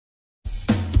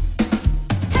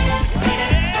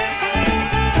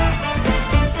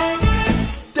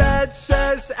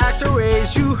Let's act our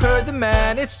age, you heard the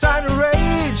man, it's time to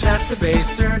rage. That's the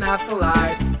bass, turn out the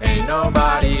light, ain't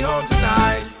nobody home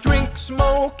tonight. Drink,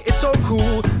 smoke, it's so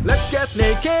cool, let's get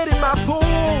naked in my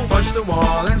pool. Punch the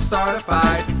wall and start a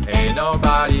fight, ain't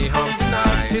nobody home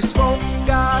tonight. His folks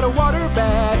got a water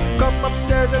bag, come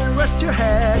upstairs and rest your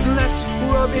head. Let's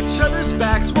rub each other's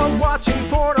backs while watching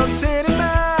porn on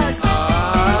Cinemax.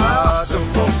 The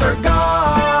folks are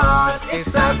gone,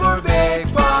 it's time for big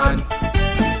fun.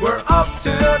 We're up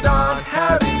till dawn,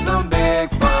 having some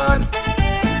big fun.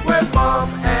 When mom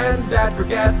and dad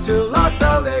forget to lock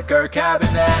the liquor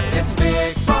cabinet, it's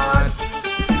big fun.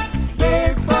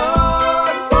 Big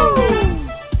fun, woo!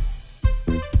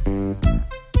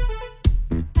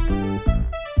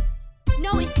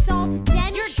 No, it's salt,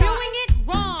 then you're doing it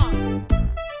wrong.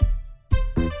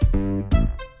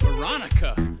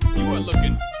 Veronica, you are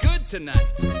looking good tonight.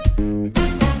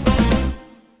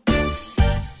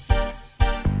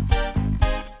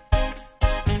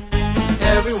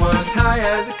 Everyone's high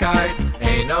as a kite,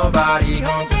 ain't nobody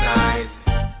home tonight.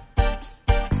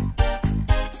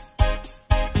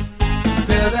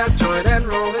 Fill that joint and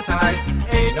roll it tight,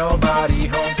 ain't nobody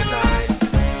home tonight.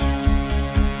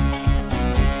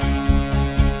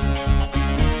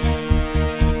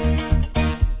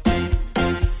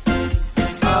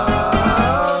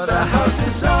 Oh, the house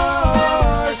is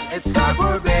ours, it's time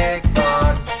for big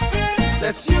fun.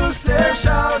 Let's use their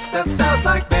shouts, that sounds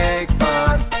like big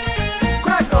fun.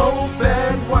 Crack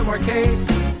open one more case.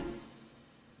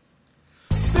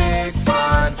 Big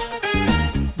fun,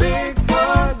 big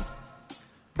fun,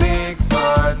 big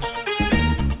fun,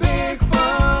 big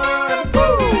fun.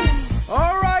 Woo!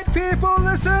 Alright people,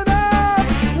 listen up.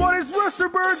 What is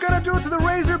Westerberg gonna do to the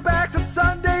Razorbacks at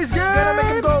Sunday's game? Gonna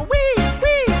make him go wee,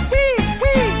 wee, wee,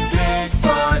 wee. Big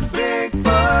fun, big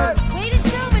fun. Way to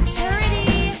show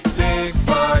maturity. Big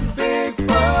fun, big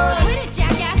fun. Way to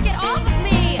jackass, get off of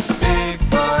me. Big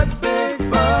fun, big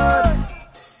fun.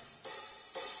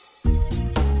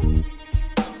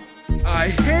 I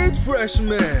hate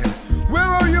freshmen. Where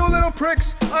are you, little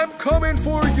pricks? I'm coming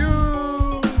for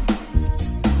you.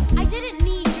 I didn't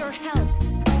need your help.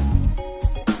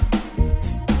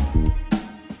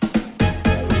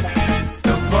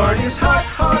 The party's hot,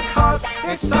 hot, hot.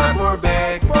 It's time for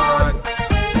big fun.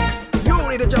 You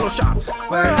need a jello shot.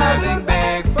 We're having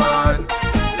big fun.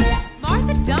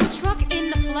 Martha Dump Truck in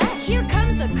the flesh. Here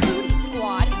comes the cootie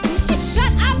squad. You should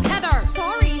shut up, Heather.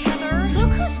 Sorry, Heather.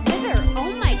 Look who's with her.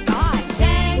 Oh my god.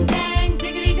 Dang, dang,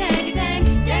 diggity, dang,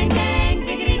 dang. Dang, dang,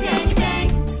 diggity, dang, dang.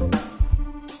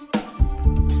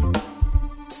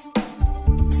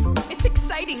 It's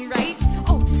exciting, right?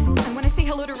 Oh, I want to say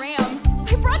hello to Ram.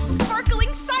 I brought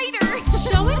sparkling cider.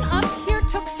 Showing up here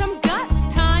took some guts.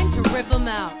 Time to rip them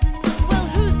out. Well,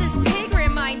 who's this pig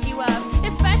remind you of?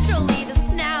 Especially the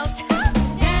snout.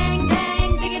 Dang,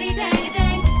 dang, diggity, dang,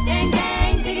 dang. Dang,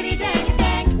 dang, diggity, dang,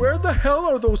 dang. Where the hell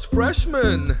are those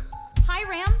freshmen? Hi,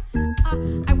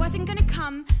 Ram. I wasn't gonna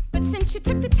come, but since you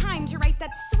took the time to write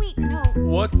that sweet note.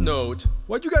 What note?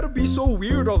 Why'd you gotta be so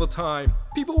weird all the time?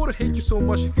 People wouldn't hate you so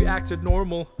much if you acted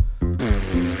normal.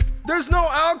 There's no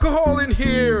alcohol in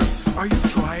here! Are you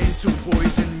trying to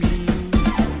poison me?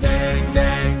 Dang,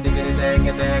 dang, diggity, dang,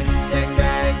 dang, dang,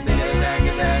 dang, diggity, dang,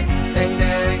 dang, dang,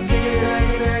 dang, diggity,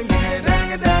 dang, dang, diggity,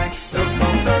 dang, dang. The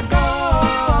phones are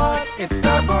gone. It's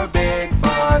time for big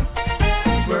fun.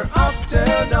 We're up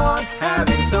till dawn,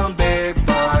 having some big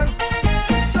fun.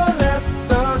 So let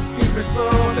the speakers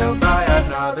blow. They'll buy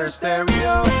another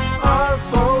stereo. Our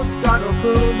folks got no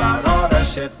clue about all the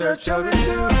shit their children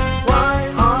do.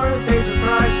 Why are they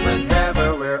surprised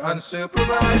whenever we're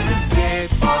unsupervised? It's big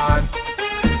fun.